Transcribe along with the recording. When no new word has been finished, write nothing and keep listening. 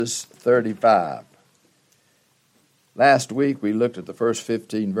35. Last week we looked at the first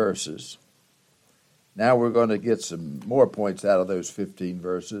 15 verses. Now we're going to get some more points out of those 15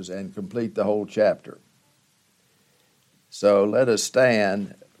 verses and complete the whole chapter. So let us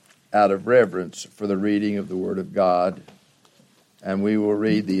stand out of reverence for the reading of the Word of God, and we will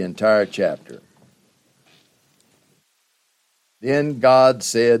read the entire chapter. Then God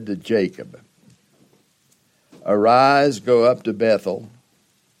said to Jacob, "Arise, go up to Bethel,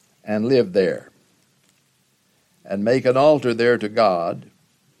 and live there, and make an altar there to God,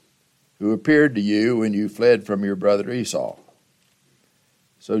 who appeared to you when you fled from your brother Esau."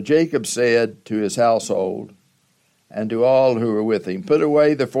 So Jacob said to his household and to all who were with him, "Put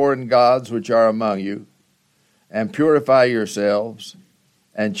away the foreign gods which are among you, and purify yourselves,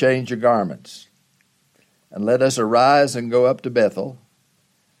 and change your garments. And let us arise and go up to Bethel,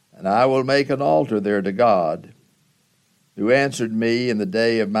 and I will make an altar there to God, who answered me in the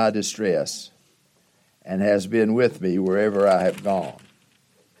day of my distress, and has been with me wherever I have gone."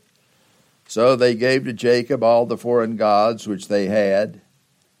 So they gave to Jacob all the foreign gods which they had,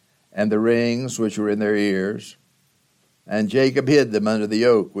 and the rings which were in their ears, and Jacob hid them under the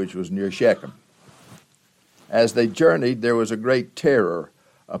oak which was near Shechem. As they journeyed, there was a great terror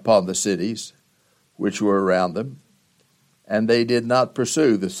upon the cities which were around them, and they did not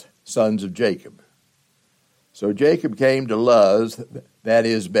pursue the sons of Jacob. So Jacob came to Luz, that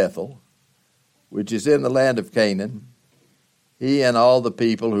is Bethel, which is in the land of Canaan, he and all the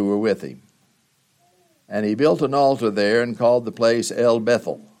people who were with him. And he built an altar there and called the place El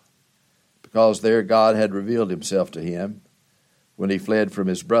Bethel, because there God had revealed himself to him when he fled from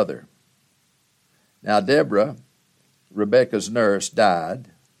his brother. Now Deborah, Rebekah's nurse, died,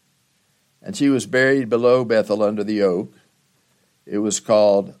 and she was buried below Bethel under the oak. It was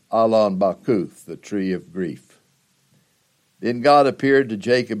called Allon Bakuth, the tree of grief. Then God appeared to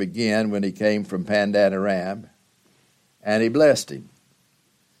Jacob again when he came from Pandan Aram, and he blessed him.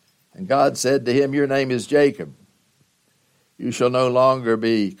 And God said to him, "Your name is Jacob. You shall no longer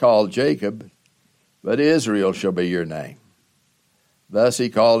be called Jacob, but Israel shall be your name." Thus he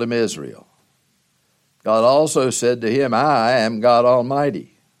called him Israel. God also said to him, "I am God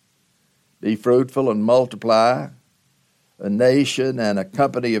Almighty. Be fruitful and multiply. A nation and a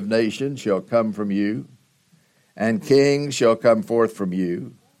company of nations shall come from you, and kings shall come forth from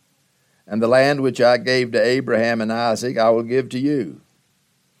you. And the land which I gave to Abraham and Isaac I will give to you,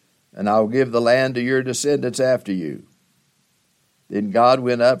 and I will give the land to your descendants after you." Then God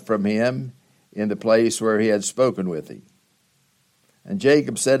went up from him in the place where he had spoken with him. And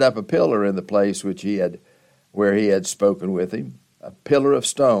Jacob set up a pillar in the place where he had spoken with him, a pillar of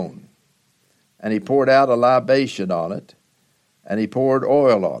stone. And he poured out a libation on it, and he poured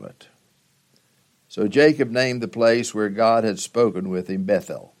oil on it. So Jacob named the place where God had spoken with him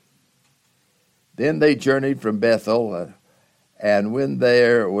Bethel. Then they journeyed from Bethel, and when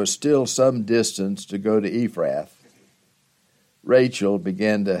there was still some distance to go to Ephrath, Rachel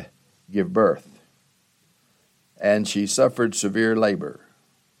began to give birth, and she suffered severe labor.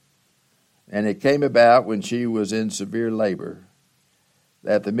 And it came about when she was in severe labor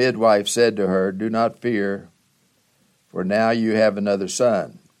that the midwife said to her, "Do not fear, for now you have another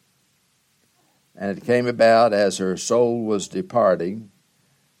son." And it came about as her soul was departing,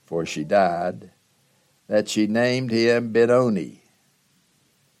 for she died, that she named him Benoni,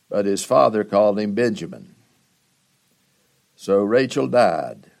 but his father called him Benjamin. So Rachel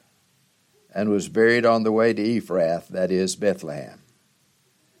died and was buried on the way to Ephrath, that is Bethlehem.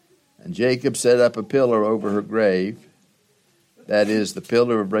 And Jacob set up a pillar over her grave, that is the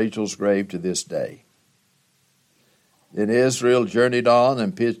pillar of Rachel's grave to this day. Then Israel journeyed on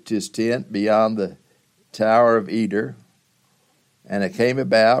and pitched his tent beyond the Tower of Eder. And it came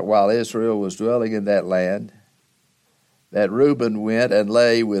about, while Israel was dwelling in that land, that Reuben went and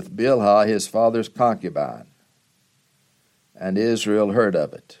lay with Bilhah his father's concubine. And Israel heard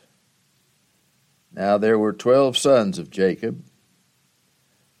of it. Now there were 12 sons of Jacob,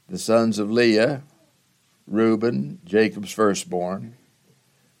 the sons of Leah, Reuben, Jacob's firstborn,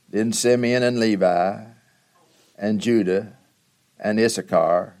 then Simeon and Levi, and Judah, and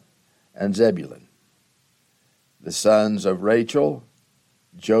Issachar, and Zebulun. The sons of Rachel,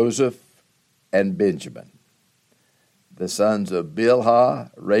 Joseph, and Benjamin. The sons of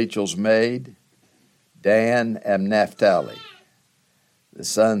Bilhah, Rachel's maid, Dan and Naphtali. The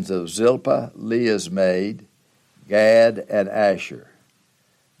sons of Zilpah, Leah's maid, Gad and Asher.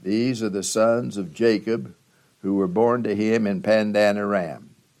 These are the sons of Jacob, who were born to him in Pandan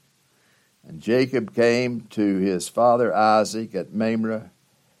Aram. And Jacob came to his father Isaac at Mamre,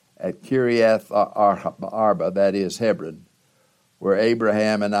 at Kiriath Arba, that is Hebron, where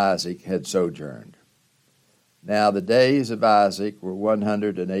Abraham and Isaac had sojourned. Now the days of Isaac were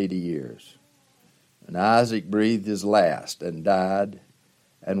 180 years. And Isaac breathed his last and died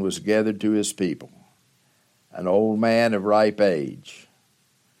and was gathered to his people, an old man of ripe age.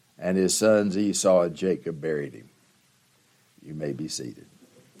 And his sons Esau and Jacob buried him. You may be seated.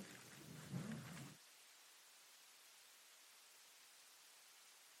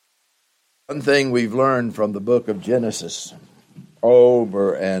 One thing we've learned from the book of Genesis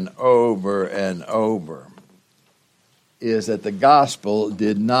over and over and over is that the gospel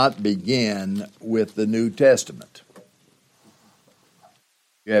did not begin with the New Testament.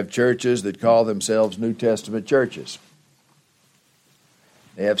 You have churches that call themselves New Testament churches.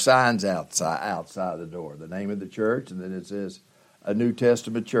 They have signs outside the door, the name of the church, and then it says a New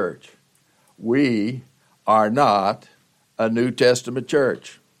Testament church. We are not a New Testament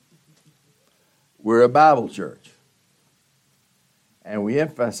church. We're a Bible church. And we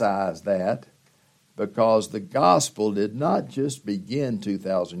emphasize that because the gospel did not just begin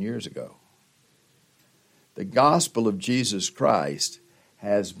 2,000 years ago. The gospel of Jesus Christ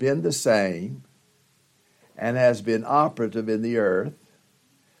has been the same and has been operative in the earth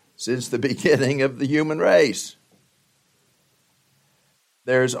since the beginning of the human race.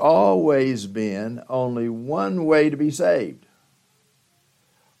 There's always been only one way to be saved.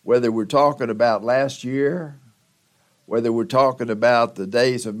 Whether we're talking about last year, whether we're talking about the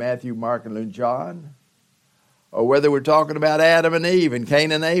days of Matthew, Mark, and Luke, John, or whether we're talking about Adam and Eve and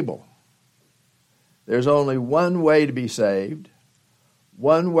Cain and Abel. There's only one way to be saved,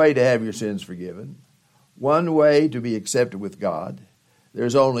 one way to have your sins forgiven, one way to be accepted with God.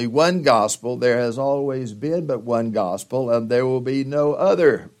 There's only one gospel. There has always been but one gospel, and there will be no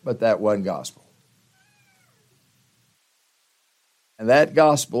other but that one gospel. And that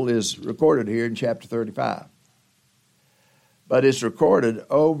gospel is recorded here in chapter 35. But it's recorded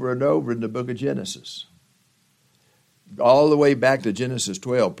over and over in the book of Genesis. All the way back to Genesis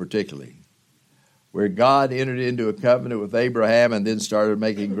 12 particularly, where God entered into a covenant with Abraham and then started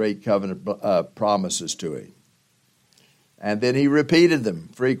making great covenant promises to him. And then he repeated them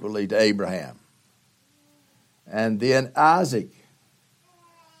frequently to Abraham. And then Isaac,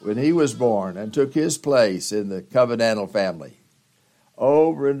 when he was born and took his place in the covenantal family,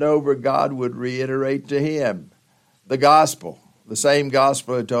 over and over God would reiterate to him the gospel, the same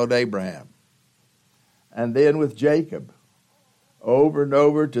gospel he told Abraham. And then with Jacob, over and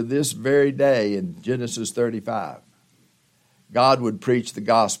over to this very day in Genesis 35, God would preach the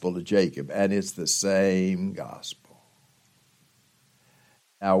gospel to Jacob, and it's the same gospel.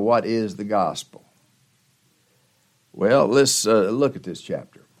 Now, what is the gospel? Well, let's look at this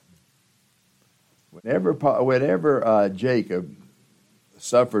chapter. Whenever Jacob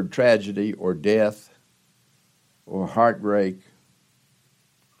suffered tragedy or death or heartbreak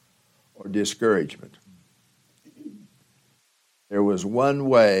or discouragement, there was one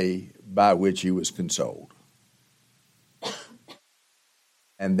way by which he was consoled.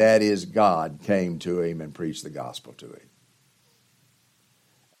 And that is God came to him and preached the gospel to him.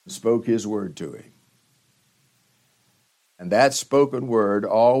 Spoke his word to him. And that spoken word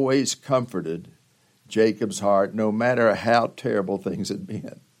always comforted Jacob's heart, no matter how terrible things had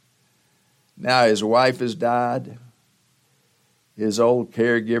been. Now his wife has died. His old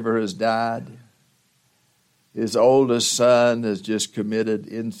caregiver has died. His oldest son has just committed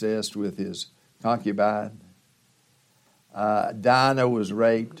incest with his concubine. Dinah was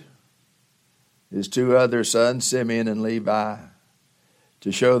raped. His two other sons, Simeon and Levi,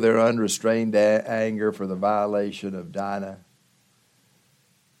 to show their unrestrained anger for the violation of Dinah,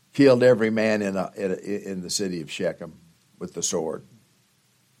 killed every man in the city of Shechem with the sword.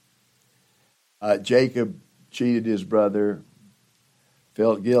 Jacob cheated his brother,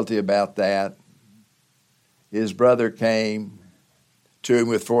 felt guilty about that. His brother came to him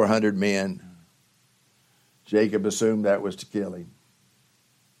with 400 men. Jacob assumed that was to kill him.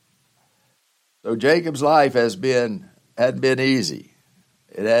 So Jacob's life hadn't been easy.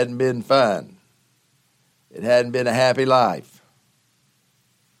 It hadn't been fun. It hadn't been a happy life.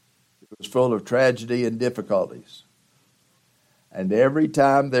 It was full of tragedy and difficulties. And every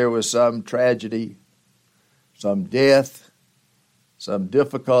time there was some tragedy, some death, some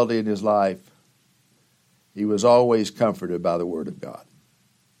difficulty in his life, he was always comforted by the Word of God.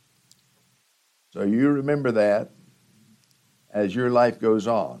 So you remember that as your life goes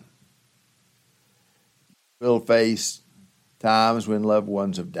on. You'll face times when loved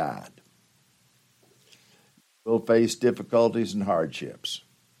ones have died. You'll face difficulties and hardships.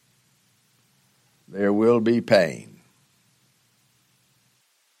 There will be pain.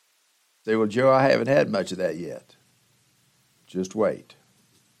 Say, well, Joe, I haven't had much of that yet. Just wait.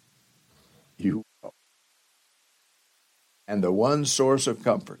 You will. And the one source of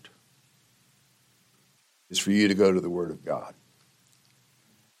comfort is for you to go to the Word of God.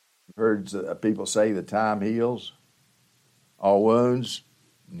 I've heard people say that time heals all wounds.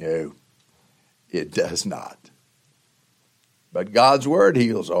 No, it does not. But God's Word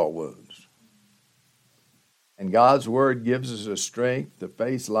heals all wounds. And God's Word gives us a strength to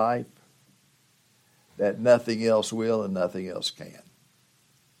face life that nothing else will and nothing else can.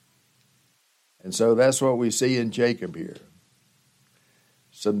 And so that's what we see in Jacob here.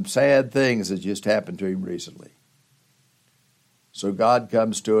 Some sad things that just happened to him recently. So God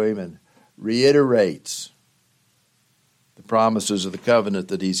comes to him and reiterates the promises of the covenant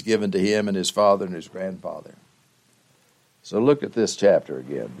that he's given to him and his father and his grandfather. So look at this chapter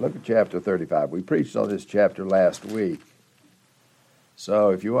again. Look at chapter 35. We preached on this chapter last week.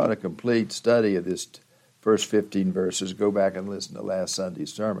 So if you want a complete study of this first 15 verses, go back and listen to last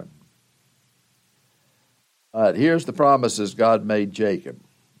Sunday's sermon. Here's the promises God made Jacob.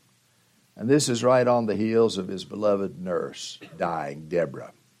 And this is right on the heels of his beloved nurse dying,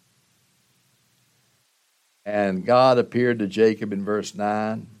 Deborah. And God appeared to Jacob in verse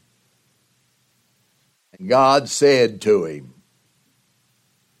 9. And God said to him,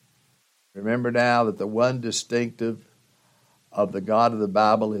 remember now that the one distinctive of the God of the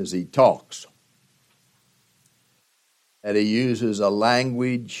Bible is he talks. That he uses a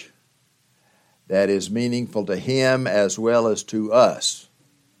language that is meaningful to him as well as to us.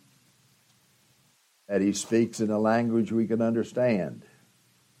 That he speaks in a language we can understand.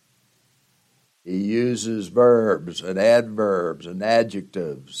 He uses verbs and adverbs and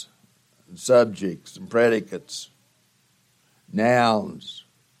adjectives and subjects and predicates, nouns.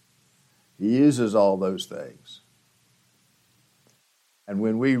 He uses all those things. And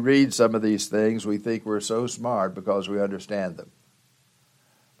when we read some of these things, we think we're so smart because we understand them.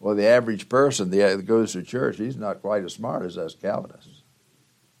 Well, the average person that goes to church, he's not quite as smart as us Calvinists.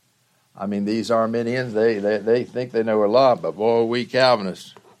 I mean, these Arminians, they think they know a lot, but boy, we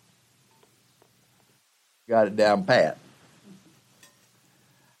Calvinists got it down pat. I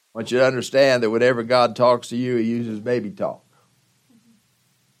want you to understand that whenever God talks to you, he uses baby talk.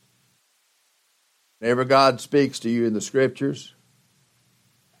 Whenever God speaks to you in the Scriptures,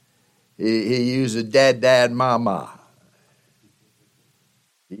 he uses dad, mama.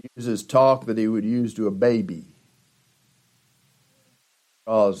 He uses talk that he would use to a baby.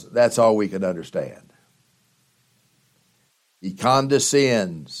 Because that's all we can understand. He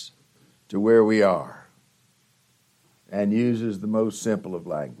condescends to where we are and uses the most simple of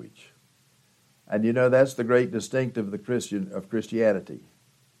language. And you know, that's the great distinctive of Christianity.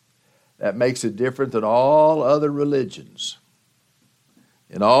 That makes it different than all other religions.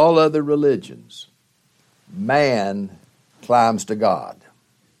 In all other religions, man climbs to God.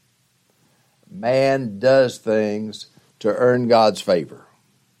 Man does things to earn God's favor.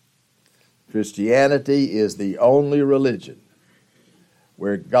 Christianity is the only religion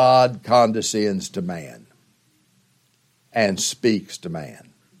where God condescends to man and speaks to man.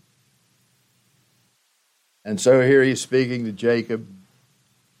 And so here he's speaking to Jacob.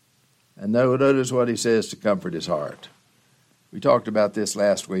 And notice what he says to comfort his heart. We talked about this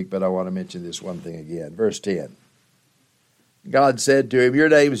last week, but I want to mention this one thing again. Verse 10. God said to him, your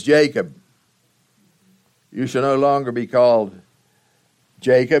name is Jacob. You shall no longer be called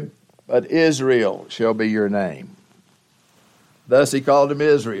Jacob, but Israel shall be your name. Thus he called him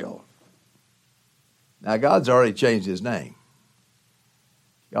Israel. Now God's already changed his name.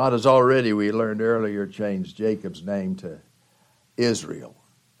 God has already, we learned earlier, changed Jacob's name to Israel.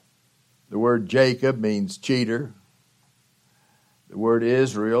 The word Jacob means cheater. The word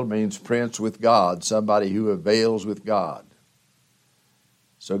Israel means prince with God, somebody who avails with God.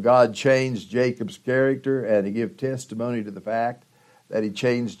 So God changed Jacob's character, and he gave testimony to the fact that he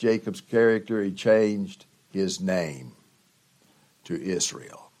changed Jacob's character. He changed his name to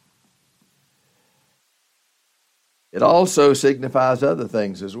Israel. It also signifies other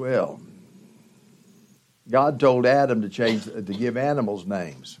things as well. God told Adam to give animals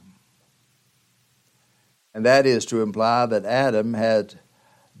names. And that is to imply that Adam had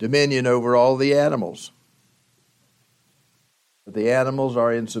dominion over all the animals. But the animals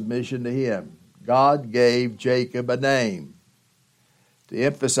are in submission to him. God gave Jacob a name to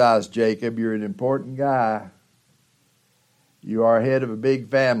emphasize, Jacob, you're an important guy. You are head of a big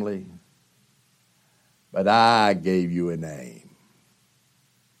family. But I gave you a name.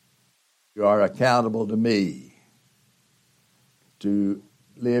 You are accountable to me, to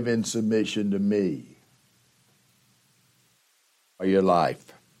live in submission to me for your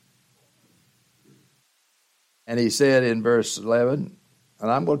life. And he said in verse 11,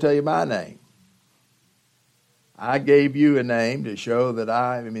 and I'm going to tell you my name. I gave you a name to show that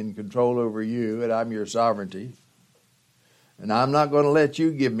I am in control over you and I'm your sovereignty. And I'm not going to let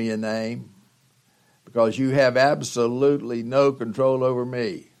you give me a name because you have absolutely no control over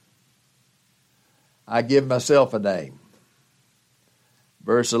me. I give myself a name.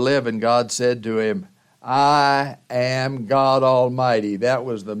 Verse 11, God said to him, I am God Almighty. That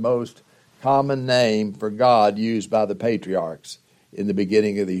was the most common name for God used by the patriarchs in the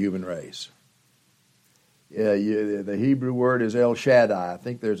beginning of the human race. The Hebrew word is El Shaddai. I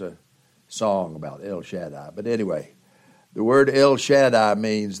think there's a song about El Shaddai. But anyway, the word El Shaddai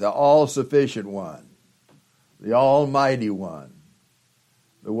means the all-sufficient one, the almighty one,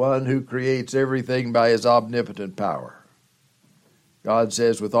 the one who creates everything by his omnipotent power. God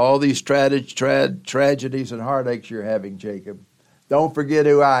says, with all these tragedies and heartaches you're having, Jacob, don't forget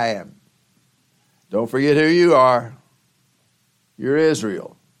who I am. Don't forget who you are. You're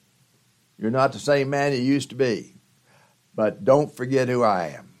Israel. You're not the same man you used to be. But don't forget who I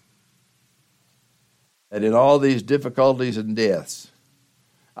am. And in all these difficulties and deaths,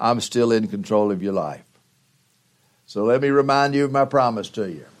 I'm still in control of your life. So let me remind you of my promise to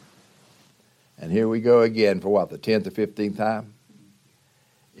you. And here we go again for what, the 10th or 15th time?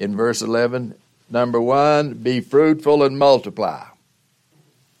 In verse 11, number 1, be fruitful and multiply.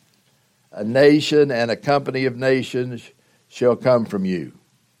 A nation and a company of nations shall come from you,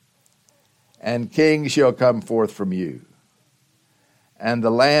 and kings shall come forth from you. And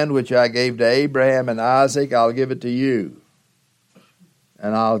the land which I gave to Abraham and Isaac, I'll give it to you.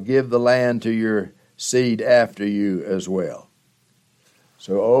 And I'll give the land to your seed after you as well.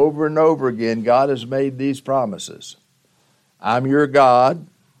 So over and over again, God has made these promises. I'm your God.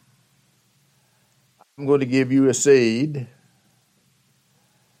 I'm going to give you a seed.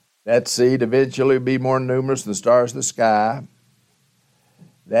 That seed eventually will be more numerous than the stars of the sky.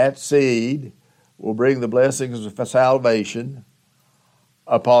 That seed will bring the blessings of salvation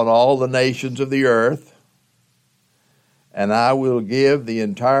upon all the nations of the earth. And I will give the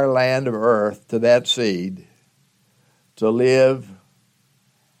entire land of earth to that seed to live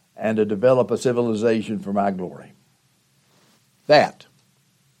and to develop a civilization for my glory. That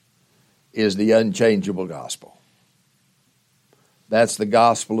is the unchangeable gospel. That's the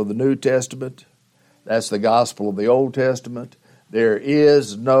gospel of the New Testament. That's the gospel of the Old Testament. There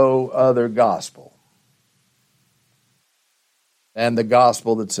is no other gospel than the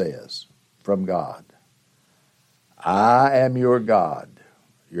gospel that says, from God, I am your God.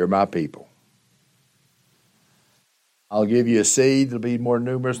 You're my people. I'll give you a seed that'll be more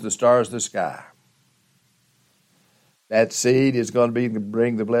numerous than the stars of the sky. That seed is going to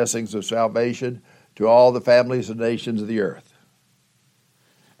bring the blessings of salvation to all the families and nations of the earth.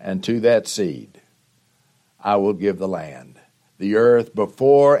 And to that seed, I will give the land, the earth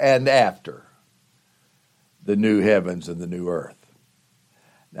before and after the new heavens and the new earth.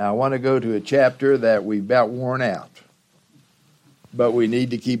 Now, I want to go to a chapter that we've about worn out, but we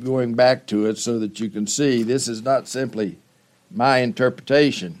need to keep going back to it so that you can see this is not simply my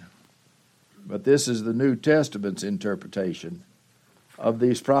interpretation, but this is the New Testament's interpretation of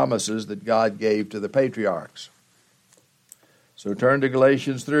these promises that God gave to the patriarchs. So turn to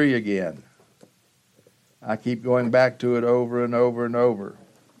Galatians 3 again. I keep going back to it over and over and over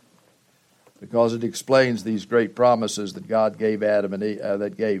because it explains these great promises that God gave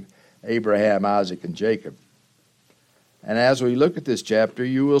that gave Abraham, Isaac, and Jacob. And as we look at this chapter,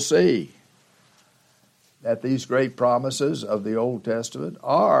 you will see that these great promises of the Old Testament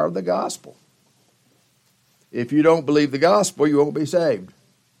are the gospel. If you don't believe the gospel, you won't be saved.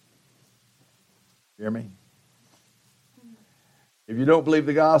 Hear me? If you don't believe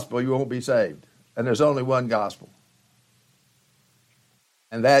the gospel, you won't be saved. And there's only one gospel.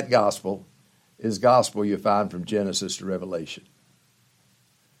 And that gospel is gospel you find from Genesis to Revelation.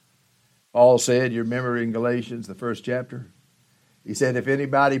 Paul said, you remember in Galatians, the first chapter? He said, if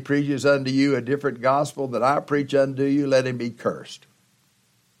anybody preaches unto you a different gospel than I preach unto you, let him be cursed.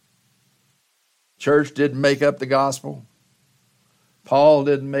 Church didn't make up the gospel. Paul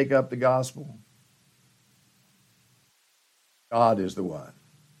didn't make up the gospel. God is the one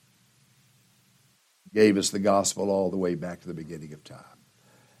who gave us the gospel all the way back to the beginning of time.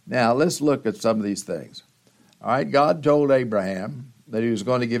 Now, let's look at some of these things. All right, God told Abraham that he was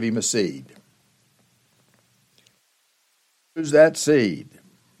going to give him a seed. Who's that seed?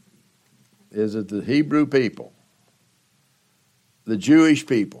 Is it the Hebrew people? The Jewish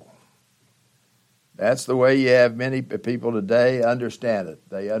people? That's the way you have many people today understand it.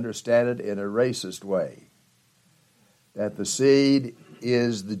 They understand it in a racist way. That the seed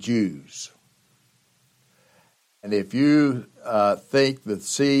is the Jews. And if you think the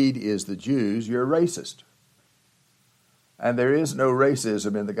seed is the Jews, you're a racist. And there is no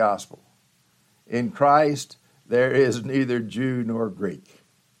racism in the gospel. In Christ, there is neither Jew nor Greek.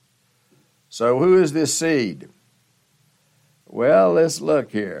 So who is this seed? Well, let's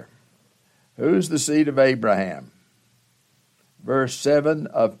look here. Who's the seed of Abraham? Verse 7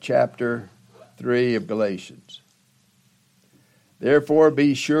 of chapter 3 of Galatians. Therefore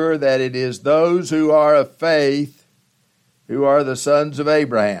be sure that it is those who are of faith who are the sons of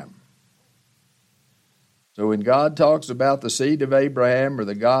Abraham. So when God talks about the seed of Abraham or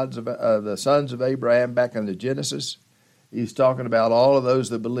the sons of Abraham back in the Genesis, he's talking about all of those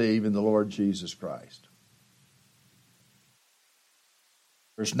that believe in the Lord Jesus Christ.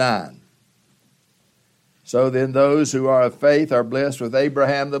 Verse 9. So then those who are of faith are blessed with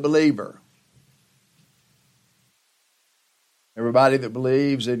Abraham the believer. Everybody that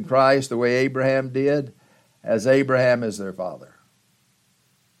believes in Christ the way Abraham did has Abraham as their father.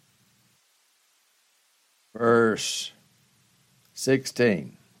 Verse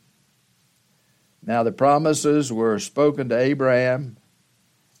 16. Now the promises were spoken to Abraham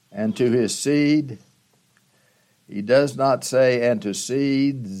and to his seed. He does not say and to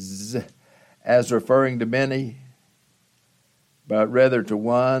seeds as referring to many, but rather to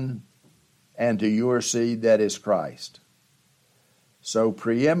one, and to your seed, that is Christ. So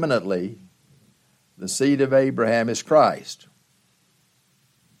preeminently, the seed of Abraham is Christ.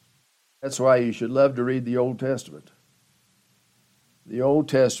 That's why you should love to read the Old Testament. The Old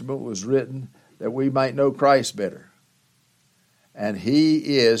Testament was written that we might know Christ better. And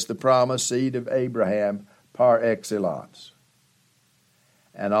he is the promised seed of Abraham par excellence.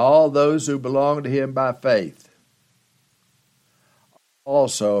 And all those who belong to him by faith are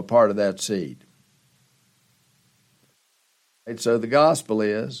also a part of that seed. And so the gospel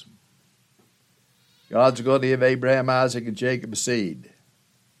is, God's going to give Abraham, Isaac, and Jacob a seed.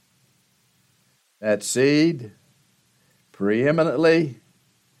 That seed, preeminently,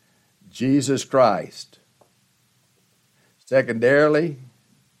 Jesus Christ. Secondarily,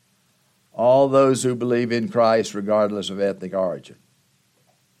 all those who believe in Christ regardless of ethnic origin.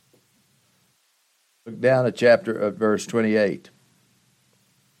 Look down at verse 28.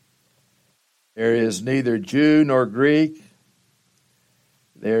 There is neither Jew nor Greek.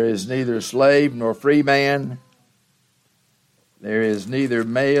 There is neither slave nor free man. There is neither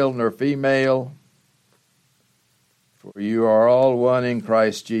male nor female. For you are all one in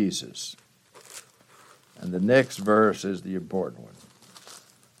Christ Jesus. And the next verse is the important one.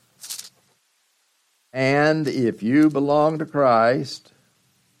 And if you belong to Christ,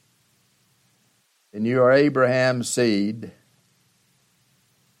 then you are Abraham's seed,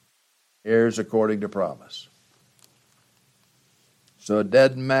 heirs according to promise. So it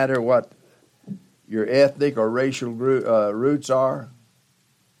doesn't matter what your ethnic or racial roots are.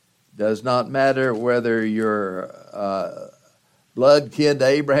 Does not matter whether you're blood kin to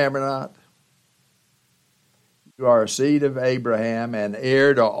Abraham or not. You are a seed of Abraham and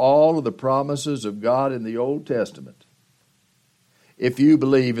heir to all of the promises of God in the Old Testament. If you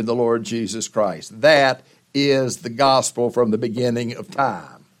believe in the Lord Jesus Christ. That is the gospel from the beginning of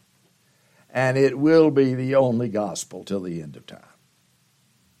time. And it will be the only gospel till the end of time.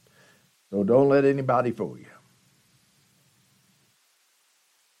 So don't let anybody fool you.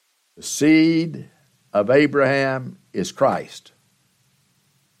 The seed of Abraham is Christ.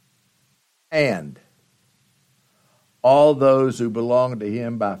 And all those who belong to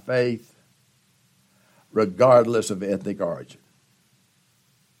him by faith, regardless of ethnic origin.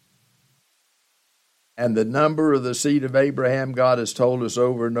 And the number of the seed of Abraham, God has told us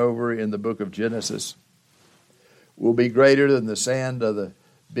over and over in the book of Genesis, will be greater than the sand of the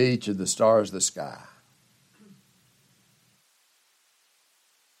beach and the stars of the sky.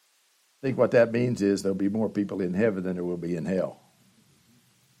 I think what that means is there'll be more people in heaven than there will be in hell.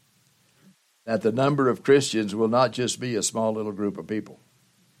 That the number of Christians will not just be a small little group of people,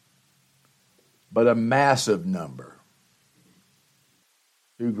 but a massive number.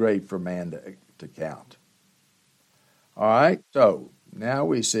 Too great for man to count. All right, so now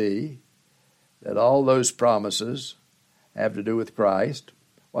we see that all those promises have to do with Christ.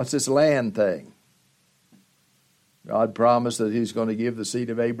 What's this land thing? God promised that he's going to give the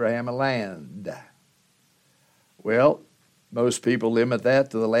seed of Abraham a land. Well, most people limit that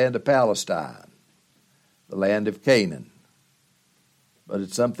to the land of Palestine, the land of Canaan. But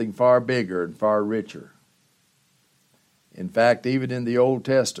it's something far bigger and far richer. In fact, even in the Old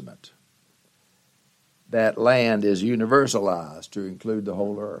Testament, that land is universalized to include the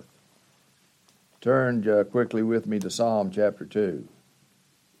whole earth. Turn quickly with me to Psalm chapter 2.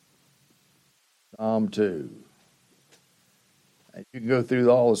 Psalm 2. And you can go through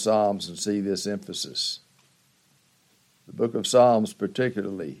all the Psalms and see this emphasis. The book of Psalms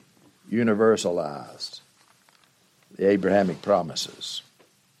particularly universalized the Abrahamic promises.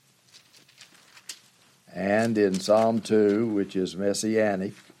 And in Psalm 2, which is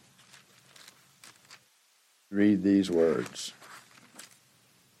messianic, read these words.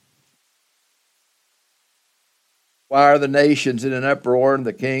 Why are the nations in an uproar, and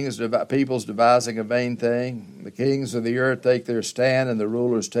the peoples devising a vain thing? The kings of the earth take their stand, and the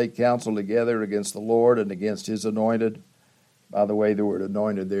rulers take counsel together against the Lord and against his anointed. By the way, the word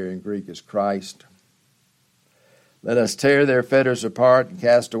anointed there in Greek is Christ. Let us tear their fetters apart and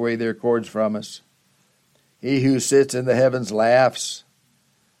cast away their cords from us. He who sits in the heavens laughs.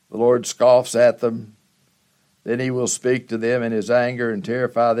 The Lord scoffs at them. Then he will speak to them in his anger and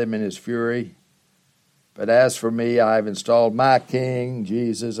terrify them in his fury. But as for me, I have installed my King,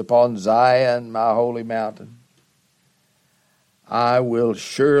 Jesus, upon Zion, my holy mountain. I will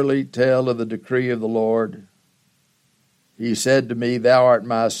surely tell of the decree of the Lord. He said to me, Thou art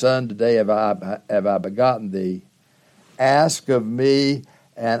my son, today have I begotten thee. Ask of me,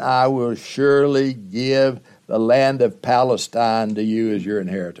 and I will surely give the land of Palestine to you as your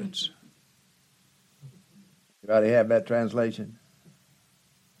inheritance. Anybody have that translation?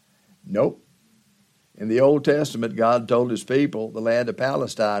 Nope. In the Old Testament, God told his people the land of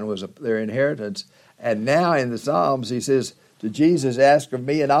Palestine was their inheritance. And now in the Psalms, he says to Jesus, ask of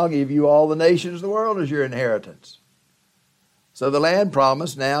me, and I'll give you all the nations of the world as your inheritance. So the land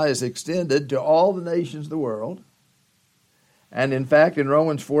promise now is extended to all the nations of the world. And in fact, in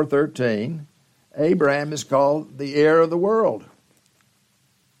Romans 4:13, Abraham is called the heir of the world.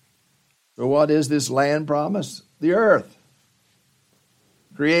 So what is this land promise? The earth.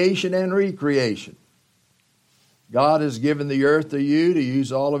 Creation and recreation. God has given the earth to you to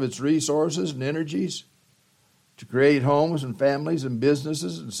use all of its resources and energies to create homes and families and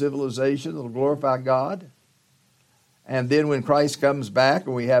businesses and civilization that will glorify God. And then when Christ comes back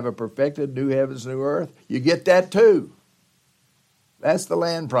and we have a perfected new heavens, new earth, you get that too. That's the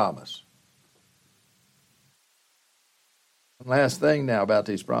land promise. One last thing now about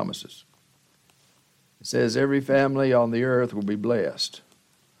these promises. It says every family on the earth will be blessed.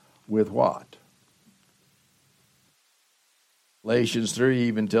 With what? Galatians 3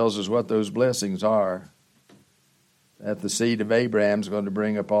 even tells us what those blessings are. That the seed of Abraham is going to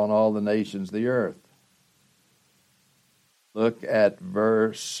bring upon all the nations of the earth. Look at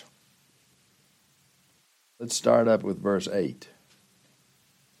let's start up with verse 8.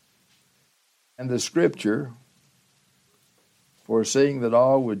 And the scripture, foreseeing that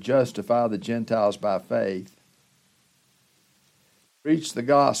all would justify the Gentiles by faith, preached the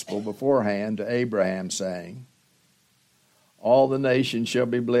gospel beforehand to Abraham, saying, all the nations shall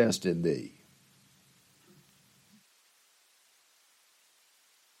be blessed in thee.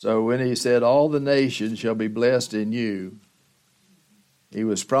 So when he said, all the nations shall be blessed in you, he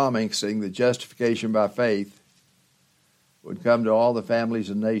was promising that justification by faith would come to all the families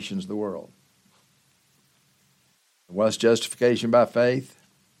and nations of the world. What's justification by faith?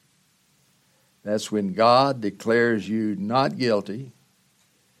 That's when God declares you not guilty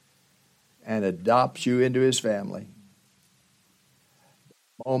and adopts you into his family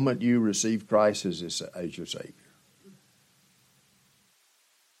the moment you receive Christ as your Savior.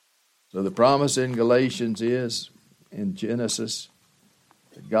 So the promise in Galatians is, in Genesis,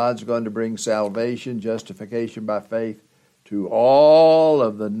 that God's going to bring salvation, justification by faith to all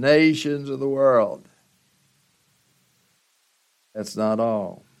of the nations of the world. That's not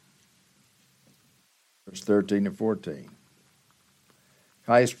all. Verse 13 and 14.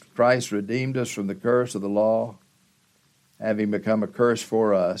 Christ redeemed us from the curse of the law, having become a curse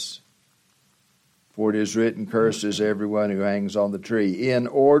for us. For it is written, cursed is everyone who hangs on the tree, in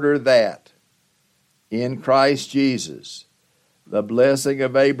order that in Christ Jesus the blessing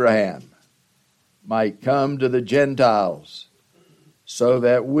of Abraham might come to the Gentiles, so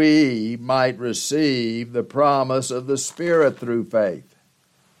that we might receive the promise of the Spirit through faith.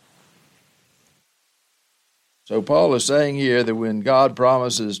 So Paul is saying here that when God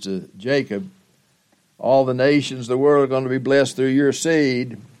promises to Jacob, all the nations of the world are going to be blessed through your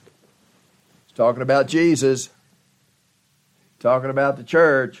seed, he's talking about Jesus, talking about the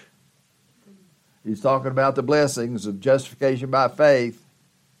church. He's talking about the blessings of justification by faith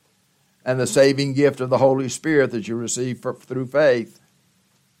and the saving gift of the Holy Spirit that you receive through faith.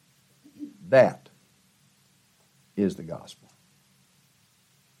 That is the gospel.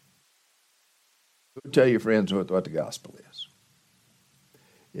 Tell your friends what the gospel is.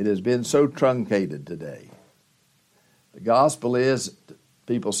 It has been so truncated today. The gospel is,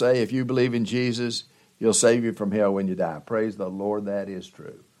 people say, if you believe in Jesus, He'll save you from hell when you die. Praise the Lord, that is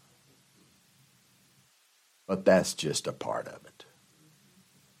true. But that's just a part of it.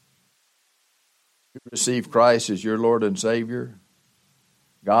 You receive Christ as your Lord and Savior.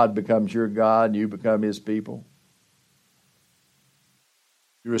 God becomes your God, and you become His people.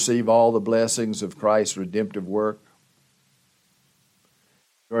 You receive all the blessings of Christ's redemptive work.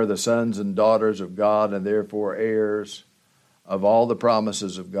 You are the sons and daughters of God, and therefore heirs of all the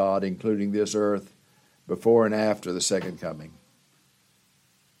promises of God, including this earth, before and after the second coming.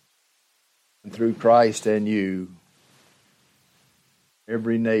 And through Christ and you,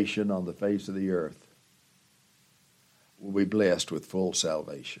 every nation on the face of the earth will be blessed with full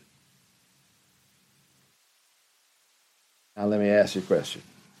salvation. Now let me ask you a question.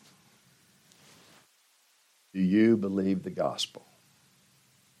 Do you believe the gospel?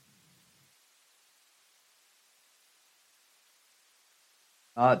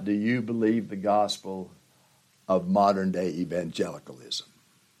 Not do you believe the gospel of modern day evangelicalism,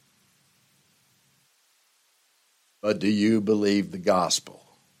 but do you believe the gospel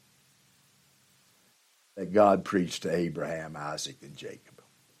that God preached to Abraham, Isaac, and Jacob?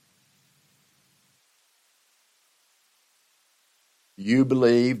 Do you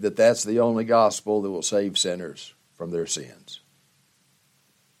believe that that's the only gospel that will save sinners from their sins?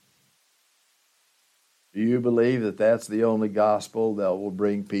 Do you believe that that's the only gospel that will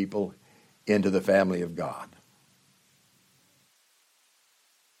bring people into the family of God?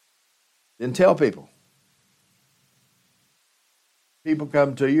 Then tell people. People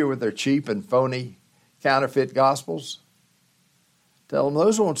come to you with their cheap and phony counterfeit gospels. Tell them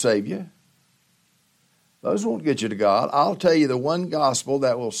those won't save you. Those won't get you to God. I'll tell you the one gospel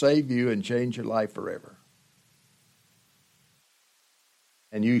that will save you and change your life forever.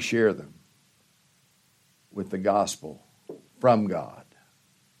 And you share them with the gospel from God,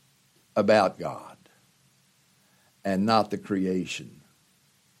 about God, and not the creation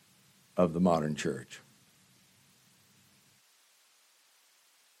of the modern church.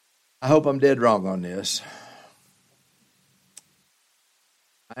 I hope I'm dead wrong on this.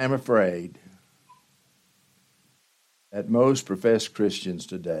 I am afraid that most professed Christians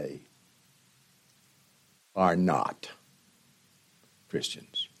today are not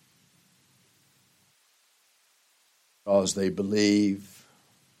Christians because they believe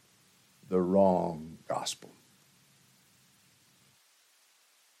the wrong gospel.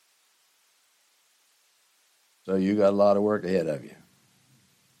 So you got a lot of work ahead of you.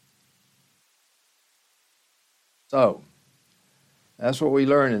 So, that's what we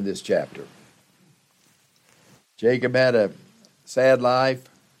learn in this chapter. Jacob had a sad life,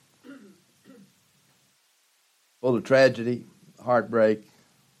 full of tragedy, heartbreak.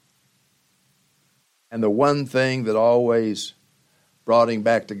 And the one thing that always brought him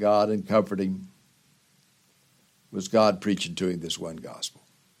back to God and comforted him was God preaching to him this one gospel.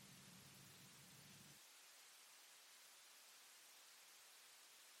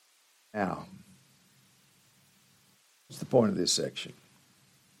 Now, what's the point of this section?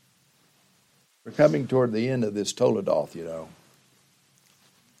 We're coming toward the end of this Toledoth, you know.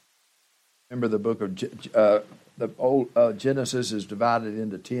 Remember the book of Genesis is divided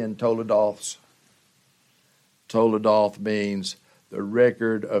into 10 Toledoths. Toledoth means the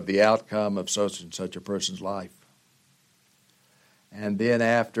record of the outcome of such and such a person's life. And then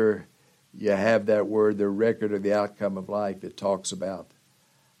after you have that word, the record of the outcome of life, it talks about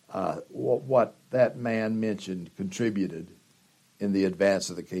what that man mentioned contributed in the advance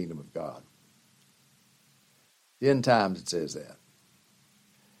of the kingdom of God. 10 times it says that.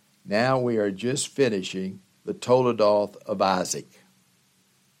 Now we are just finishing the Toledoth of Isaac.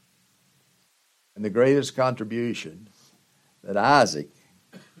 And the greatest contribution that Isaac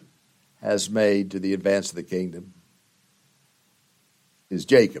has made to the advance of the kingdom is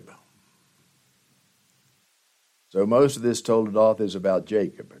Jacob. So most of this Toledoth is about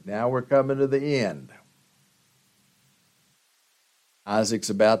Jacob. Now we're coming to the end. Isaac's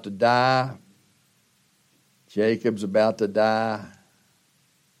about to die. Jacob's about to die.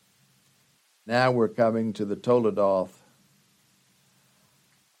 Now we're coming to the Toledoth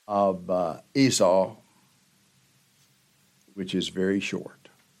of Esau, which is very short.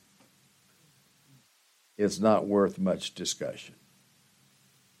 It's not worth much discussion.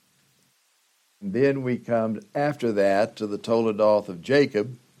 And then we come after that to the Toledoth of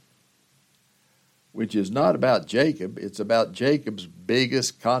Jacob, which is not about Jacob. It's about Jacob's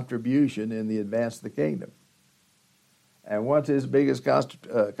biggest contribution in the advance of the kingdom. And what's his biggest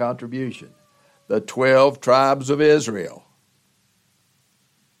contribution? The 12 tribes of Israel.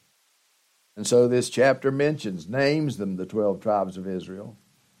 And so this chapter names them the 12 tribes of Israel.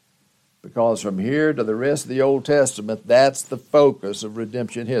 Because from here to the rest of the Old Testament, that's the focus of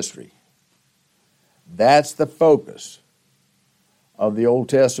redemption history. That's the focus of the Old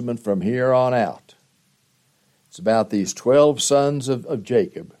Testament from here on out. It's about these 12 sons of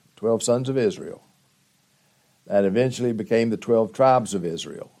Jacob, 12 sons of Israel, that eventually became the 12 tribes of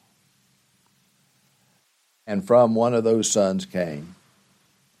Israel. And from one of those sons came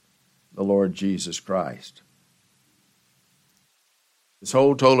the Lord Jesus Christ. This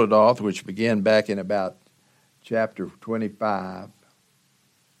whole Toledoth, which began back in about chapter 25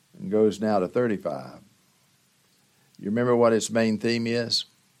 and goes now to 35, you remember what its main theme is?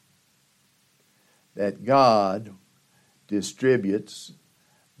 That God distributes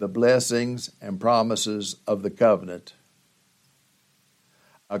the blessings and promises of the covenant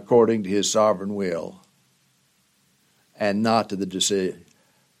according to his sovereign will, and not to the decision,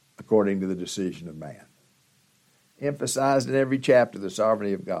 according to the decision of man. Emphasized in every chapter the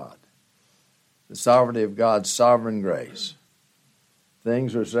sovereignty of God, the sovereignty of God's sovereign grace.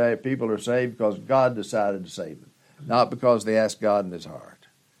 Things are saved, people are saved because God decided to save them, not because they asked God in his heart,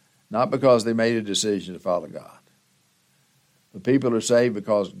 not because they made a decision to follow God. The people are saved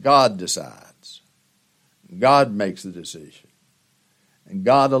because God decides. God makes the decision. And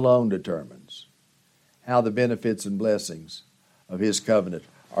God alone determines how the benefits and blessings of his covenant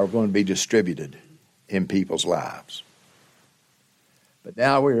are going to be distributed in people's lives. But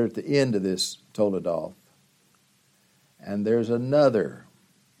now we're at the end of this Toledoth, and there's another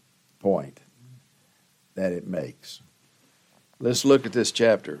point that it makes. Let's look at this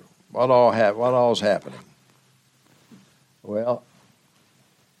chapter. What all's happening? Well,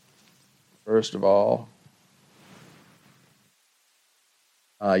 first of all,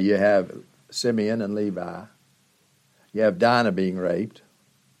 you have Simeon and Levi. You have Dinah being raped.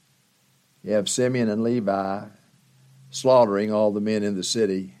 You have Simeon and Levi slaughtering all the men in the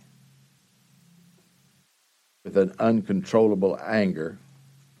city with an uncontrollable anger.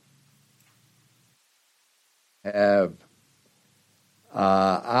 Have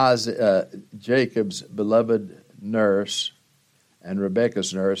Jacob's beloved nurse and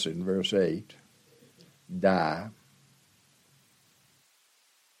Rebekah's nurse in verse 8 die.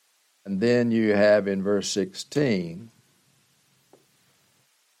 And then you have in verse 16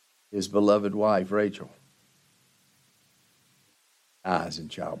 his beloved wife Rachel dies in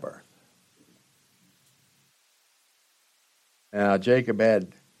childbirth. Now Jacob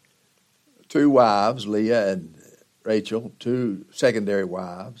had two wives, Leah and Rachel, two secondary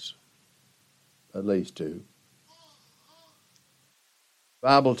wives, at least two. The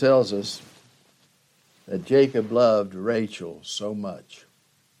Bible tells us that Jacob loved Rachel so much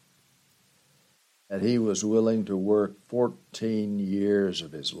that he was willing to work 14 years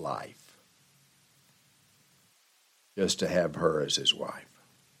of his life just to have her as his wife.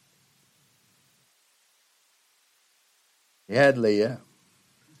 He had Leah,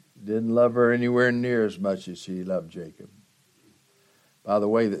 didn't love her anywhere near as much as he loved Jacob. By the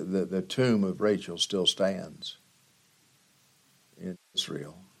way, the tomb of Rachel still stands in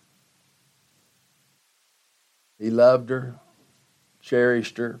Israel. He loved her,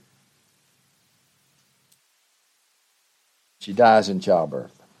 cherished her. She dies in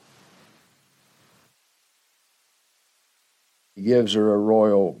childbirth. He gives her a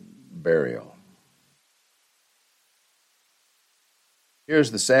royal burial.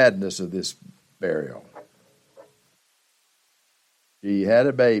 Here's the sadness of this burial. She had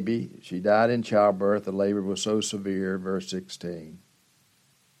a baby. She died in childbirth. The labor was so severe, verse 16.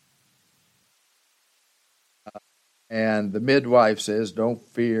 And the midwife says, "Don't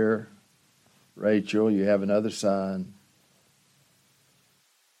fear, Rachel, you have another son."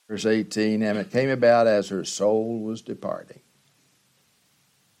 Verse 18, and it came about as her soul was departing.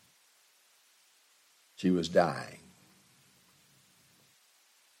 She was dying.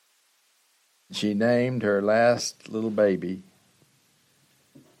 She named her last little baby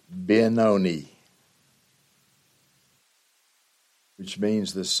Benoni, which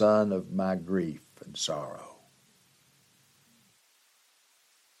means the son of my grief and sorrow.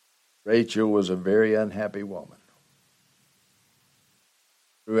 Rachel was a very unhappy woman.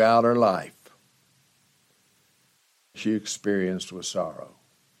 Throughout her life, she experienced with sorrow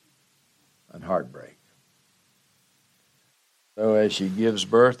and heartbreak. So as she gives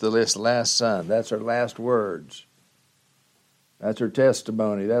birth to this last son, that's her last words. That's her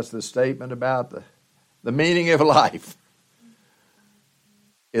testimony. That's the statement about the meaning of life.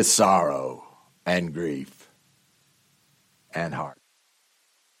 It's sorrow and grief and heart.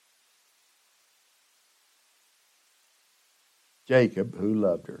 Jacob, who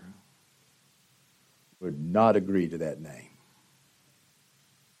loved her, would not agree to that name.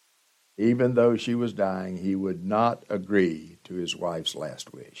 even though she was dying, he would not agree to his wife's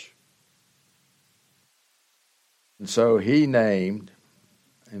last wish. And so he named,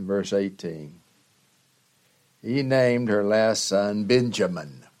 in verse 18, he named her last son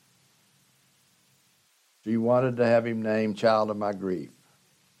Benjamin. She wanted to have him named Child of My Grief.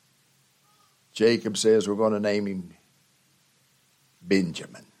 Jacob says, we're going to name him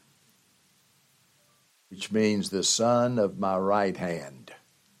Benjamin, which means the son of my right hand.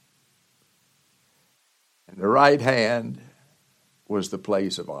 And the right hand was the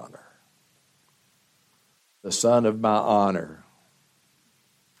place of honor. The son of my honor.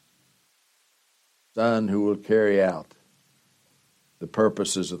 Son who will carry out the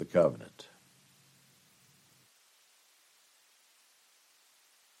purposes of the covenant.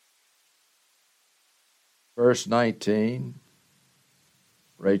 Verse 19,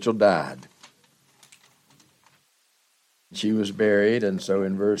 Rachel died. She was buried, and so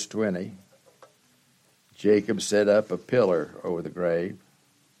in verse 20, Jacob set up a pillar over the grave,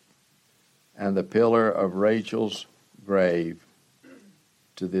 and the pillar of Rachel's grave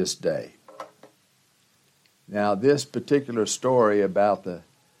to this day. Now, this particular story about the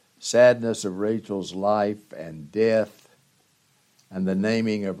sadness of Rachel's life and death and the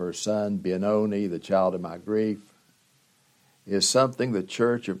naming of her son Benoni, the child of my grief, is something the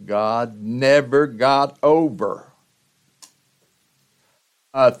Church of God never got over.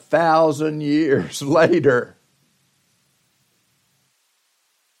 1,000 years later,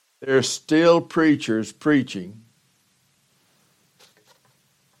 there's still preachers preaching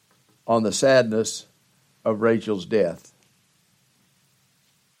on the sadness of Rachel's death.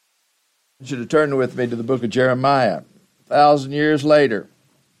 I want you to turn with me to the book of Jeremiah. 1,000 years later,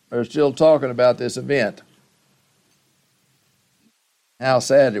 they're still talking about this event. How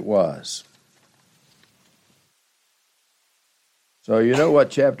sad it was. So you know what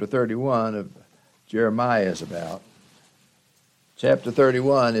chapter 31 of Jeremiah is about. Chapter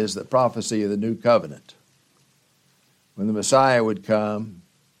 31 is the prophecy of the new covenant, when the Messiah would come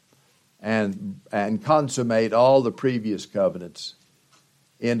and consummate all the previous covenants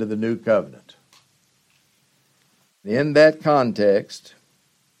into the new covenant. In that context,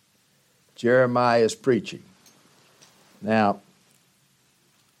 Jeremiah is preaching. Now,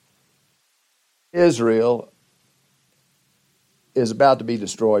 Israel is about to be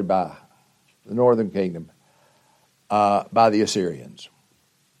destroyed by the northern kingdom, by the Assyrians.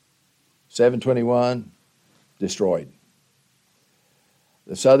 721, destroyed.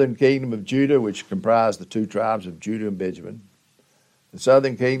 The southern kingdom of Judah, which comprised the two tribes of Judah and Benjamin, the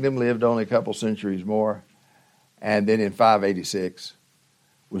southern kingdom lived only a couple centuries more, and then in 586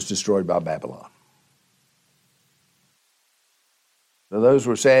 was destroyed by Babylon. So those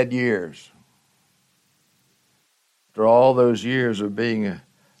were sad years. After all those years of being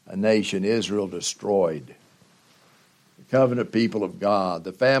a nation, Israel destroyed. The covenant people of God,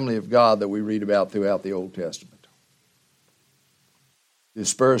 the family of God that we read about throughout the Old Testament,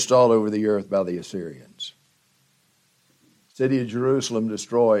 dispersed all over the earth by the Assyrians. The city of Jerusalem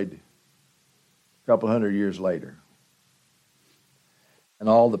destroyed a couple hundred years later. And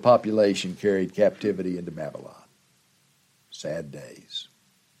all the population carried captivity into Babylon. Sad days.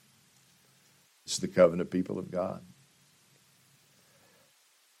 This is the covenant people of God.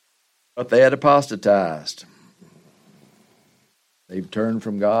 But they had apostatized. They've turned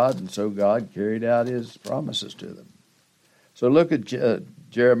from God, and so God carried out his promises to them. So look at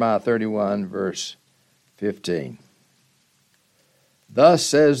Jeremiah 31, verse 15. Thus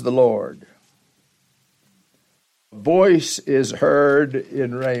says the Lord, a voice is heard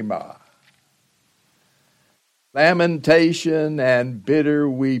in Ramah, lamentation and bitter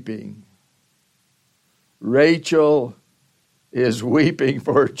weeping. Rachel is weeping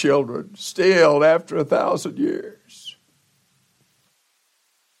for her children still after 1,000 years.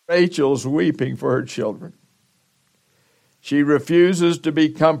 Rachel's weeping for her children. She refuses to be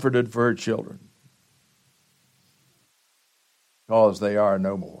comforted for her children because they are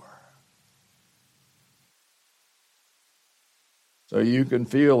no more. So you can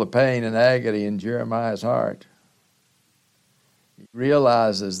feel the pain and agony in Jeremiah's heart. He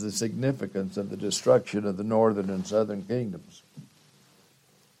realizes the significance of the destruction of the northern and southern kingdoms. He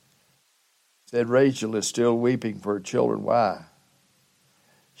said Rachel is still weeping for her children. Why?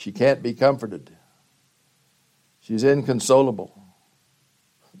 She can't be comforted. She's inconsolable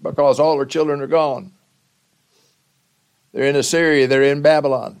because all her children are gone. They're in Assyria, they're in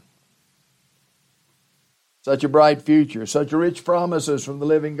Babylon. Such a bright future, such rich promises from the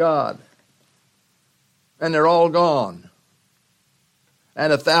living God. And they're all gone.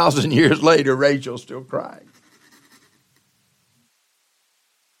 And 1,000 years later, Rachel's still crying.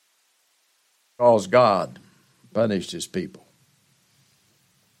 because God punished his people.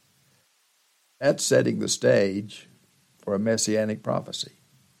 That's setting the stage for a messianic prophecy.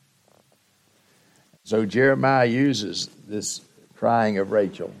 So Jeremiah uses this crying of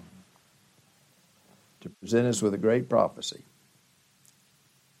Rachel to present us with a great prophecy.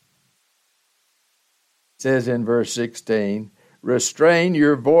 It says in verse 16, restrain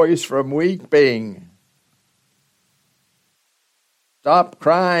your voice from weeping. Stop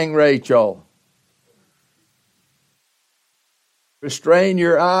crying, Rachel. Restrain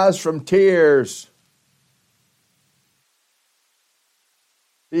your eyes from tears.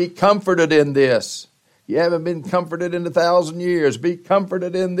 Be comforted in this. You haven't been comforted in 1,000 years. Be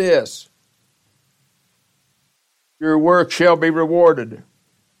comforted in this. Your work shall be rewarded,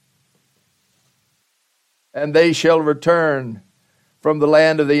 and they shall return from the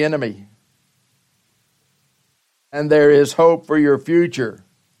land of the enemy. And there is hope for your future,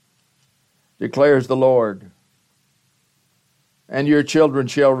 declares the Lord. And your children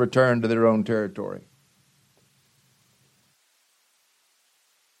shall return to their own territory.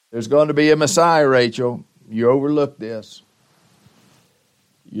 There's going to be a Messiah, Rachel. You overlook this.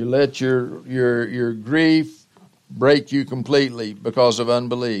 You let your grief break you completely because of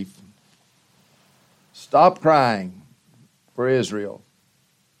unbelief. Stop crying for Israel.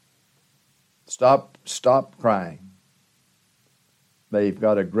 Stop crying. They've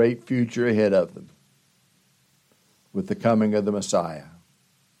got a great future ahead of them with the coming of the Messiah.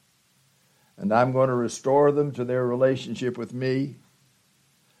 And I'm going to restore them to their relationship with me,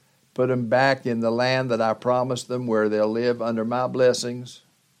 put them back in the land that I promised them, where they'll live under my blessings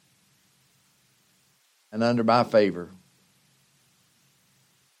and under my favor.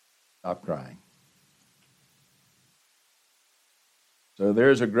 Stop crying. So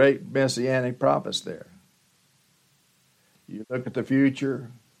there's a great messianic prophecy there. You look at the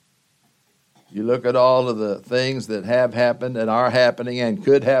future. You look at all of the things that have happened and are happening and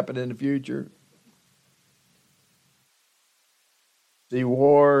could happen in the future. See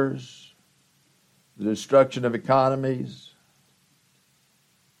wars, the destruction of economies,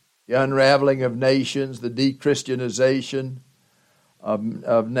 the unraveling of nations, the de-Christianization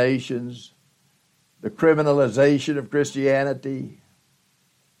of nations, the criminalization of Christianity,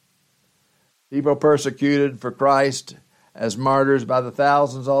 people persecuted for Christ as martyrs by the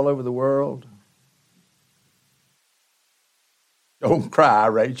thousands all over the world. Don't cry,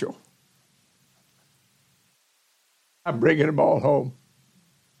 Rachel. I'm bringing them all home.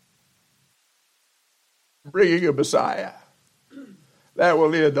 I'm bringing a Messiah that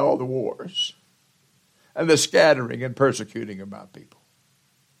will end all the wars and the scattering and persecuting of my people.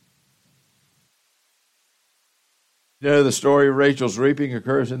 You know, the story of Rachel's reaping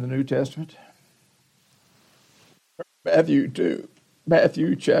occurs in the New Testament. Matthew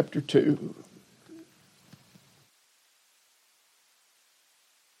chapter 2.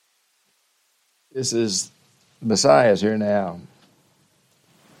 This is Messiah's here now.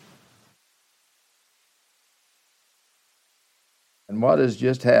 And what has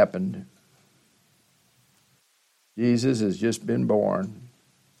just happened? Jesus has just been born.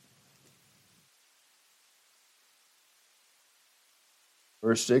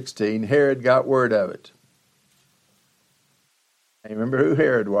 Verse 16, Herod got word of it. And remember who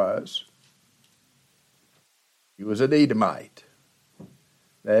Herod was. He was an Edomite.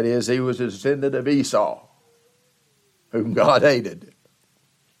 That is, he was a descendant of Esau, whom God hated.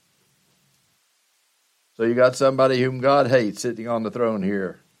 So you got somebody whom God hates sitting on the throne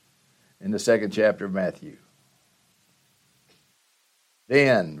here in the 2nd chapter of Matthew.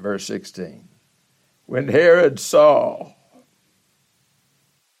 Then, verse 16, when Herod saw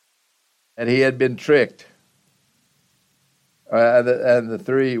that he had been tricked, and the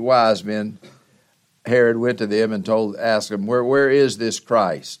 3 wise men, Herod went to them and asked them, where is this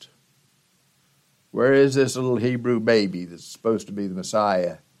Christ? Where is this little Hebrew baby that's supposed to be the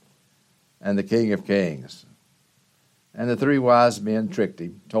Messiah and the King of Kings? And the 3 wise men tricked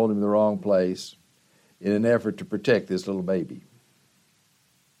him, told him the wrong place in an effort to protect this little baby.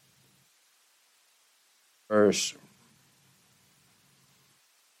 Verse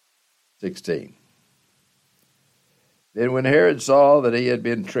 16. Then when Herod saw that he had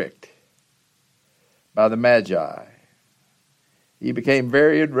been tricked by the Magi, he became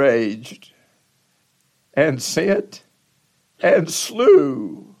very enraged and sent and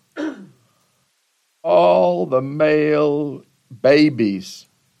slew all the male babies,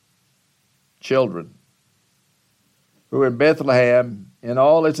 children, who were in Bethlehem in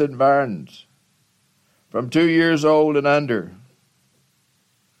all its environs, from 2 years old and under,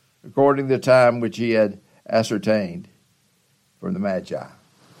 according to the time which he had ascertained from the Magi.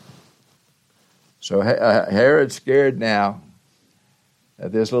 So Herod's scared now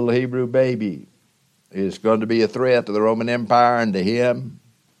that this little Hebrew baby is going to be a threat to the Roman Empire and to him.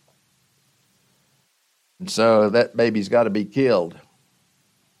 And so that baby's got to be killed.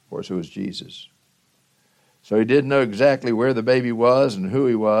 Of course, it was Jesus. So he didn't know exactly where the baby was and who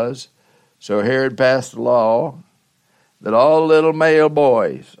he was. So Herod passed a law that all little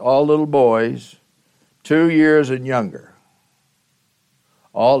boys, 2 years and younger,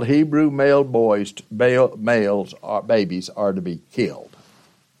 all Hebrew babies are to be killed.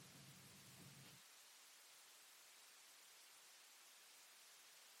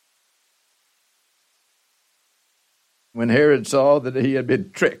 When Herod saw that he had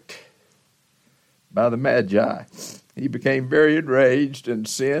been tricked by the Magi, he became very enraged and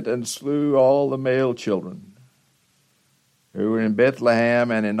sent and slew all the male children who were in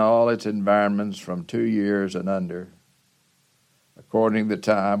Bethlehem and in all its environments from 2 years and under, according to the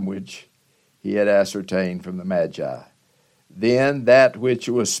time which he had ascertained from the Magi. Then that which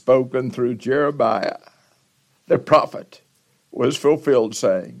was spoken through Jeremiah, the prophet, was fulfilled,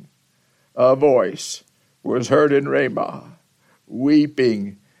 saying, a voice was heard in Ramah,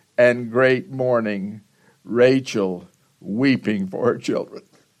 weeping and great mourning, Rachel weeping for her children.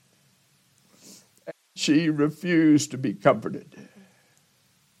 She refused to be comforted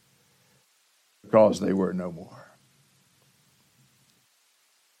because they were no more.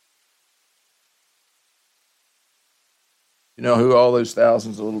 You know who all those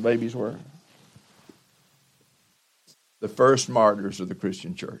thousands of little babies were? The first martyrs of the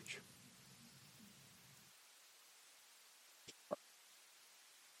Christian church.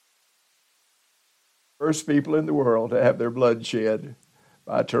 First people in the world to have their blood shed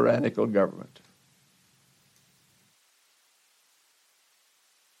by a tyrannical government.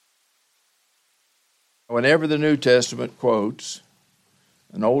 Whenever the New Testament quotes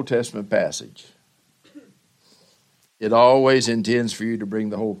an Old Testament passage, it always intends for you to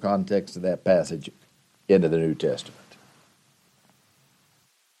bring the whole context of that passage into the New Testament.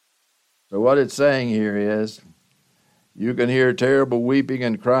 So what it's saying here is, you can hear terrible weeping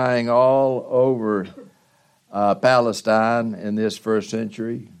and crying all over Palestine in this first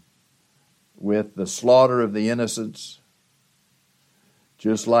century with the slaughter of the innocents,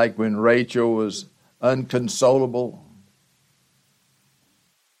 just like when Rachel was unconsolable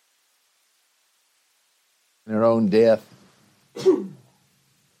in her own death.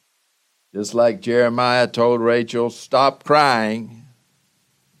 Just like Jeremiah told Rachel, stop crying.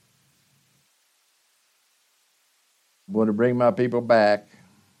 I'm going to bring my people back.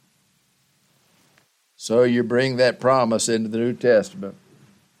 So you bring that promise into the New Testament.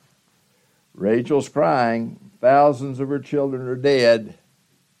 Rachel's crying. Thousands of her children are dead.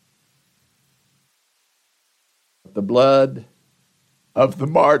 But the blood of the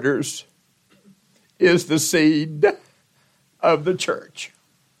martyrs is the seed of the church.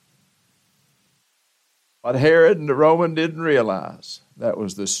 What Herod and the Roman didn't realize, that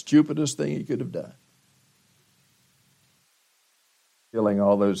was the stupidest thing he could have done. Killing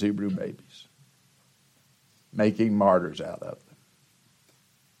all those Hebrew babies. Making martyrs out of them.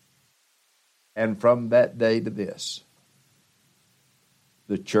 And from that day to this,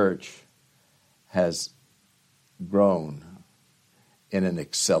 the church has grown in an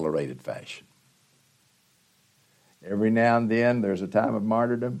accelerated fashion. Every now and then there's a time of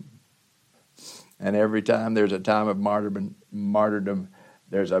martyrdom, and every time there's a time of martyrdom,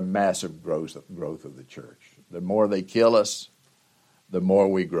 there's a massive growth of the church. The more they kill us, the more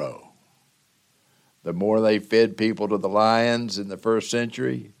we grow. The more they fed people to the lions in the first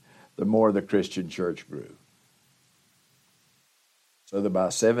century, the more the Christian church grew. So that by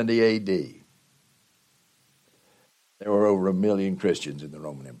 70 A.D., there were over 1 million Christians in the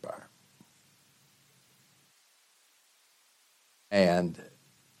Roman Empire. And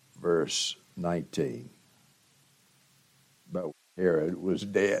verse 19, but Herod was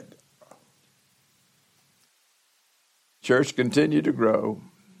dead. Church continued to grow.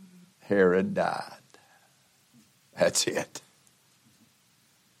 Herod died. That's it.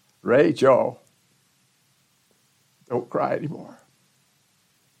 Rachel, don't cry anymore.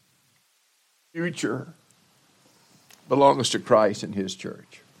 Future belongs to Christ and his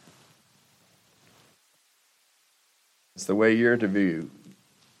church. It's the way you're to view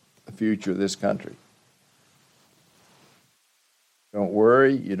the future of this country. Don't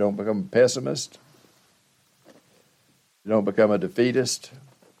worry. You don't become a pessimist. You don't become a defeatist.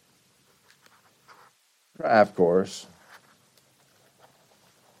 Cry, of course.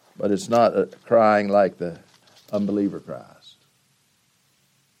 But it's not crying like the unbeliever cries.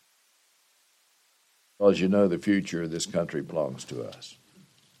 Because you know the future of this country belongs to us.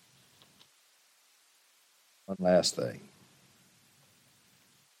 One last thing.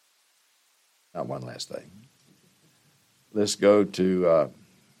 Not one last thing. Let's go to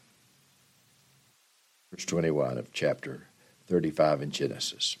verse 21 of chapter 35 in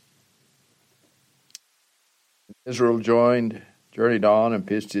Genesis. Israel journeyed on and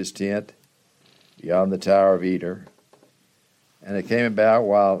pitched his tent beyond the Tower of Eder. And it came about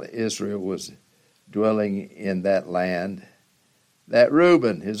while Israel was dwelling in that land that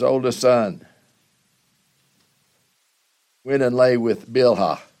Reuben, his oldest son, went and lay with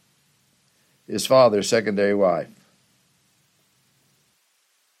Bilhah, his father's secondary wife.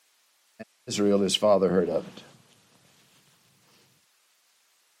 And Israel, his father, heard of it.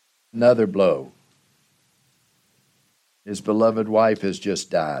 Another blow. His beloved wife has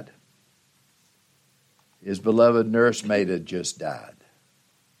just died. His beloved nursemaid had just died.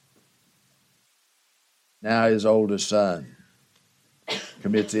 Now his oldest son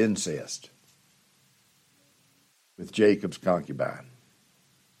commits incest with Jacob's concubine.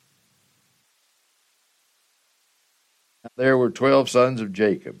 There were 12 sons of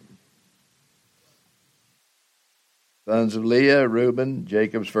Jacob. Sons of Leah, Reuben,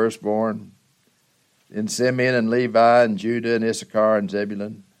 Jacob's firstborn. Then Simeon and Levi and Judah and Issachar and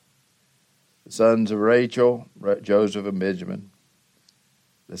Zebulun. The sons of Rachel, Joseph and Benjamin.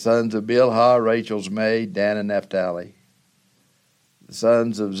 The sons of Bilhah, Rachel's maid, Dan and Naphtali. The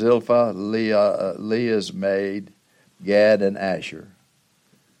sons of Zilpah, Leah's maid, Gad and Asher.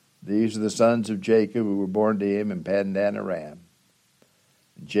 These are the sons of Jacob who were born to him in Paddan Aram.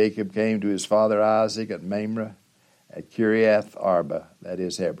 And Jacob came to his father Isaac at Mamre, at Kiriath Arba, that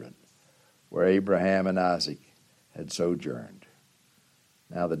is Hebron, where Abraham and Isaac had sojourned.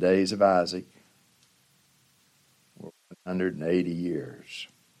 Now the days of Isaac were 180 years.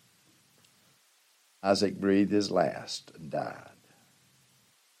 Isaac breathed his last and died,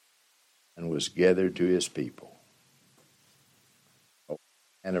 and was gathered to his people.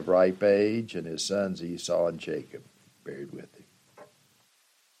 And of ripe age, and his sons Esau and Jacob buried with him.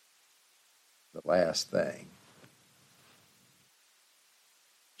 The last thing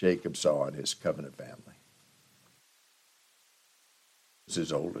Jacob saw in his covenant family was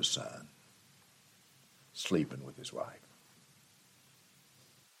his oldest son sleeping with his wife.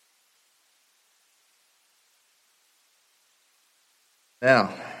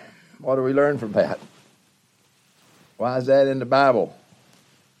 Now, what do we learn from that? Why is that in the Bible?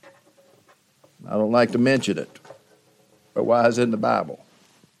 I don't like to mention it, but why is it in the Bible?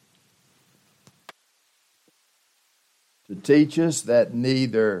 To teach us that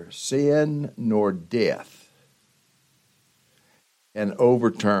neither sin nor death can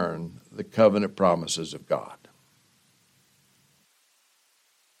overturn the covenant promises of God.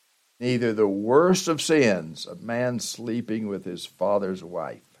 Neither the worst of sins, a man sleeping with his father's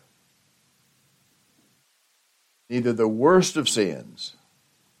wife, neither the worst of sins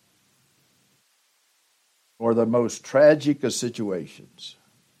nor the most tragic of situations,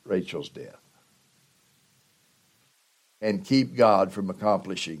 Rachel's death, and keep God from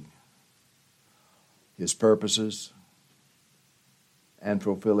accomplishing his purposes and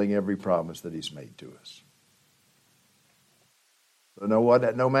fulfilling every promise that he's made to us. So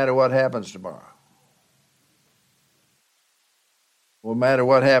no matter what happens tomorrow, no matter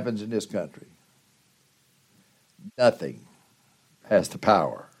what happens in this country, nothing has the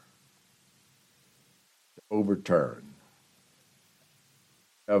power to overturn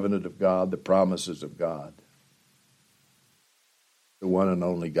the covenant of God, the promises of God, the one and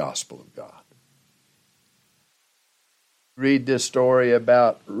only gospel of God. Read this story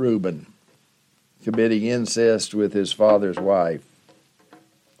about Reuben committing incest with his father's wife.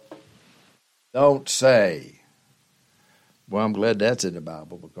 Don't say, well, I'm glad that's in the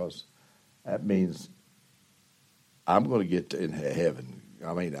Bible, because that means I'm going to get to in heaven.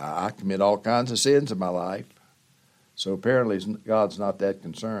 I mean, I commit all kinds of sins in my life, so apparently God's not that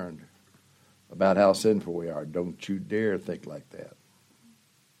concerned about how sinful we are. Don't you dare think like that.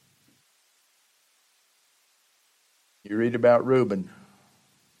 You read about Reuben.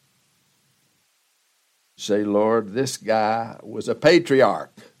 Say, Lord, this guy was a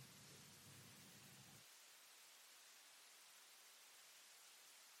patriarch.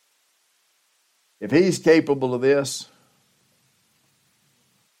 If he's capable of this,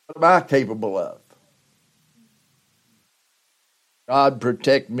 what am I capable of? God,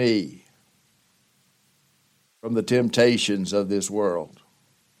 protect me from the temptations of this world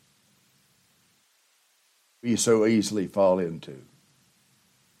we so easily fall into.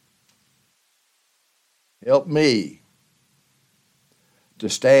 Help me to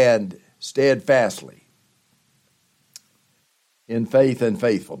stand steadfastly in faith and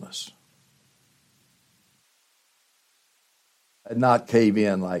faithfulness, and not cave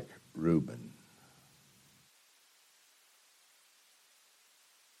in like Reuben.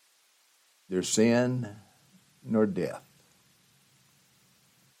 Neither sin nor death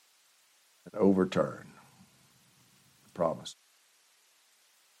can overturn the promise.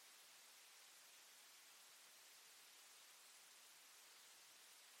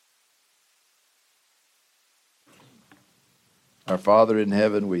 Our Father in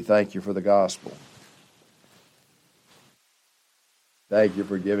heaven, we thank you for the gospel. Thank you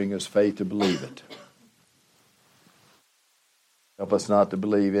for giving us faith to believe it. Help us not to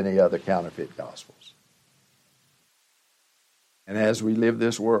believe any other counterfeit gospels. And as we live in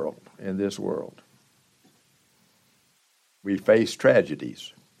this world, we face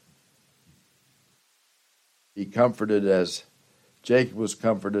tragedies. Be comforted as Jacob was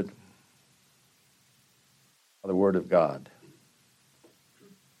comforted by the word of God.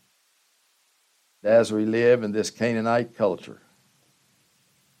 As we live in this Canaanite culture,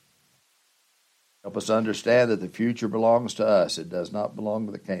 help us understand that the future belongs to us. It does not belong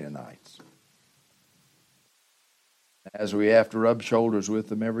to the Canaanites. As we have to rub shoulders with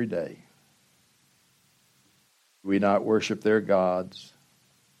them every day, we not worship their gods,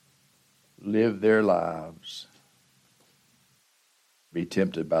 live their lives, be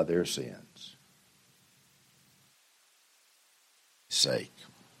tempted by their sins. Sake.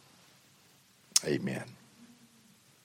 Amen.